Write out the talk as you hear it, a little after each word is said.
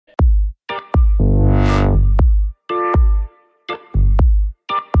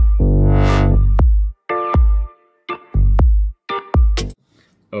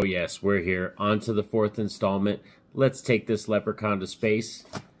Oh yes, we're here. On to the fourth installment. Let's take this Leprechaun to space.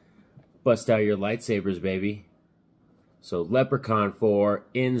 Bust out your lightsabers, baby. So Leprechaun 4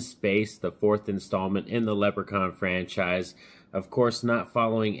 in space, the fourth installment in the Leprechaun franchise. Of course, not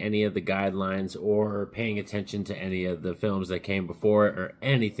following any of the guidelines or paying attention to any of the films that came before it or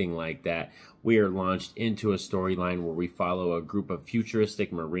anything like that. We are launched into a storyline where we follow a group of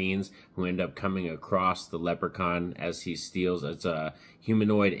futuristic Marines who end up coming across the Leprechaun as he steals. It's a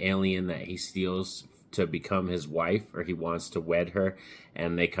humanoid alien that he steals to become his wife, or he wants to wed her,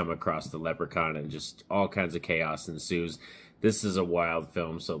 and they come across the Leprechaun and just all kinds of chaos ensues. This is a wild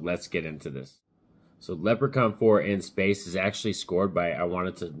film, so let's get into this. So Leprechaun 4 in Space is actually scored by, I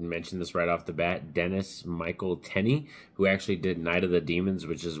wanted to mention this right off the bat, Dennis Michael Tenney, who actually did Night of the Demons,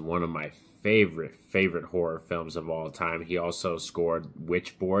 which is one of my favorite horror films of all time. He also scored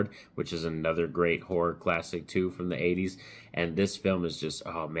Witchboard, which is another great horror classic too from the 80s. And this film is just,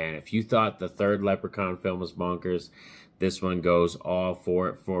 oh man, if you thought the third Leprechaun film was bonkers, this one goes all for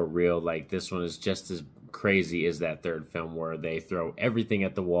it for real. Like, this one is just as crazy as that third film where they throw everything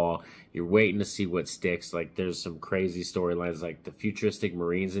at the wall. You're waiting to see what sticks. Like, there's some crazy storylines. Like, the futuristic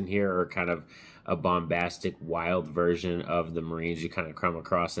Marines in here are kind of a bombastic, wild version of the Marines you kind of come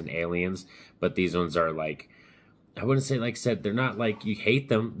across in Aliens, but these ones are like, I wouldn't say, like I said, they're not like you hate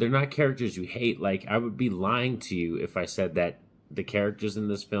them. They're not characters you hate. Like, I would be lying to you if I said that the characters in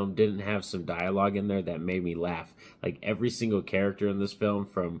this film didn't have some dialogue in there that made me laugh. Like, every single character in this film,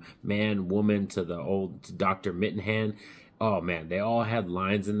 from man, woman to the old Dr. Mittenhand, oh man, they all had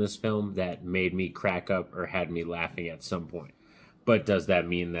lines in this film that made me crack up or had me laughing at some point. But does that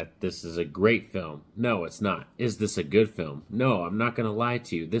mean that this is a great film? No, it's not. Is this a good film? No, I'm not going to lie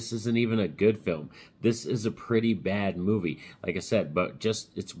to you. This isn't even a good film. This is a pretty bad movie, like I said, but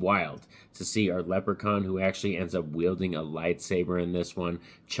just, it's wild to see our Leprechaun, who actually ends up wielding a lightsaber in this one,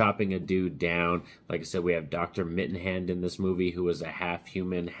 chopping a dude down. Like I said, we have Dr. Mittenhand in this movie, who is a half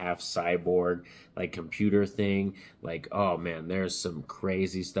human, half cyborg, like computer thing. Like, oh man, there's some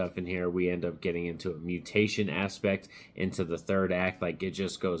crazy stuff in here. We end up getting into a mutation aspect into the third act. Like, it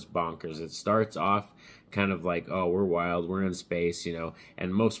just goes bonkers. It starts off kind of like, oh, we're wild, we're in space, you know,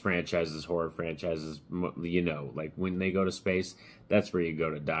 and most franchises, horror franchises, you know, like when they go to space, that's where you go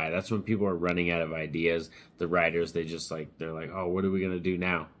to die. That's when people are running out of ideas. The writers, they're like, oh, what are we gonna do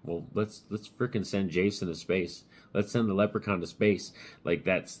now? Well, let's freaking send Jason to space. Let's send the Leprechaun to space. Like,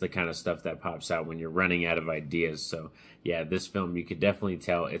 that's the kind of stuff that pops out when you're running out of ideas. So yeah, this film, you could definitely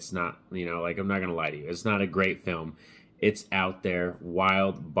tell it's not, you know, like, I'm not gonna lie to you, it's not a great film. It's out there,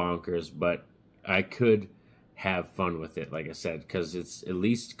 wild, bonkers, but I could have fun with it, like I said, because it's at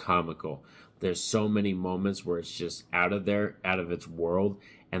least comical. There's so many moments where it's just out of its world,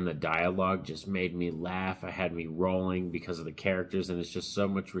 and the dialogue just made me laugh. I had me rolling because of the characters, and it's just so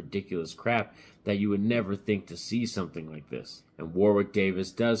much ridiculous crap that you would never think to see something like this. And Warwick Davis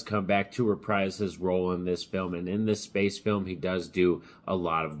does come back to reprise his role in this film, and in this space film, he does do a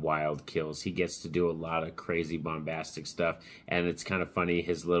lot of wild kills. He gets to do a lot of crazy, bombastic stuff, and it's kind of funny,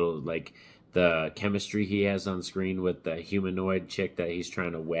 his little, like, the chemistry he has on screen with the humanoid chick that he's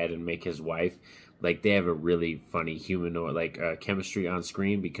trying to wed and make his wife. Like, they have a really funny humanoid, like, chemistry on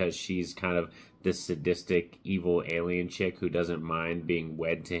screen, because she's kind of this sadistic, evil alien chick who doesn't mind being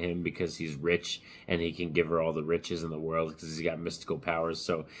wed to him because he's rich and he can give her all the riches in the world because he's got mystical powers.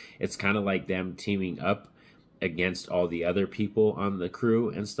 So it's kind of like them teaming up against all the other people on the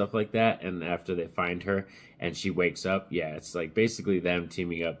crew and stuff like that. And after they find her and she wakes up, yeah, it's like basically them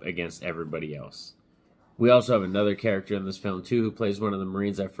teaming up against everybody else. We also have another character in this film too who plays one of the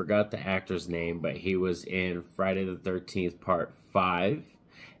Marines. I forgot the actor's name, but he was in Friday the 13th Part 5.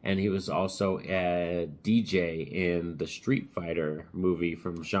 And he was also a DJ in the Street Fighter movie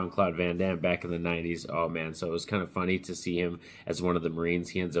from Jean-Claude Van Damme back in the 90s. Oh man, so it was kind of funny to see him as one of the Marines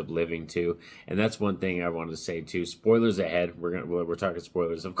he ends up living to. And that's one thing I wanted to say too. Spoilers ahead. We're talking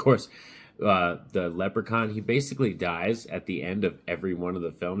spoilers, of course. The Leprechaun, he basically dies at the end of every one of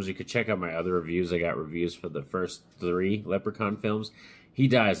the films. You could check out my other reviews. I got reviews for the first 3 Leprechaun films. He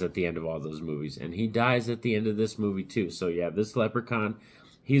dies at the end of all those movies, and he dies at the end of this movie too. So yeah, this Leprechaun,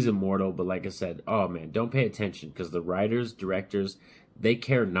 he's immortal, but like I said, oh man, don't pay attention, because the writers, directors, they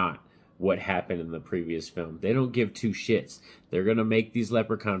care not what happened in the previous film. They don't give two shits. They're going to make these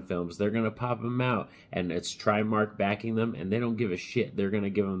Leprechaun films. They're going to pop them out, and it's Trimark backing them, and they don't give a shit. They're going to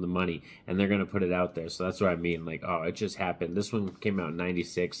give them the money, and they're going to put it out there. So that's what I mean. Like, oh, it just happened. This one came out in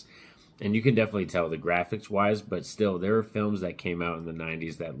 96, and you can definitely tell the graphics-wise, but still, there are films that came out in the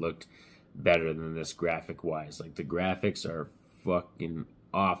 90s that looked better than this graphic-wise. Like, the graphics are fucking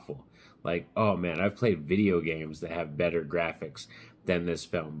awful. Like, oh man, I've played video games that have better graphics, than this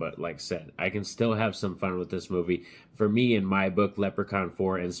film. But like I said, I can still have some fun with this movie. For me, in my book, Leprechaun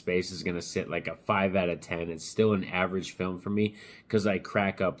 4 in Space is going to sit like a 5 out of 10. It's still an average film for me because I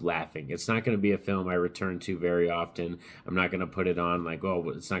crack up laughing. It's not going to be a film I return to very often. I'm not going to put it on like, oh,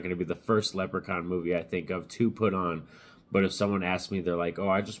 it's not going to be the first Leprechaun movie I think of to put on. But if someone asks me, they're like, oh,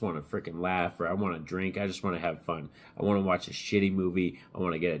 I just want to freaking laugh, or I want to drink, I just want to have fun. I want to watch a shitty movie, I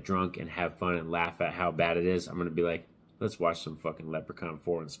want to get it drunk and have fun and laugh at how bad it is, I'm going to be like, let's watch some fucking Leprechaun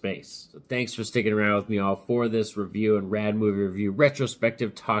 4 in Space. So thanks for sticking around with me all for this review and Rad movie review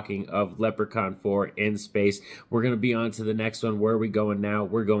retrospective talking of Leprechaun 4 in Space. We're going to be on to the next one. Where are we going now?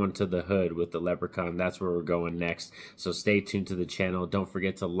 We're going to the hood with the Leprechaun. That's where we're going next. So stay tuned to the channel. Don't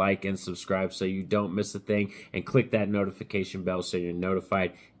forget to like and subscribe so you don't miss a thing. And click that notification bell so you're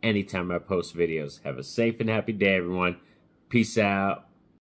notified anytime I post videos. Have a safe and happy day, everyone. Peace out.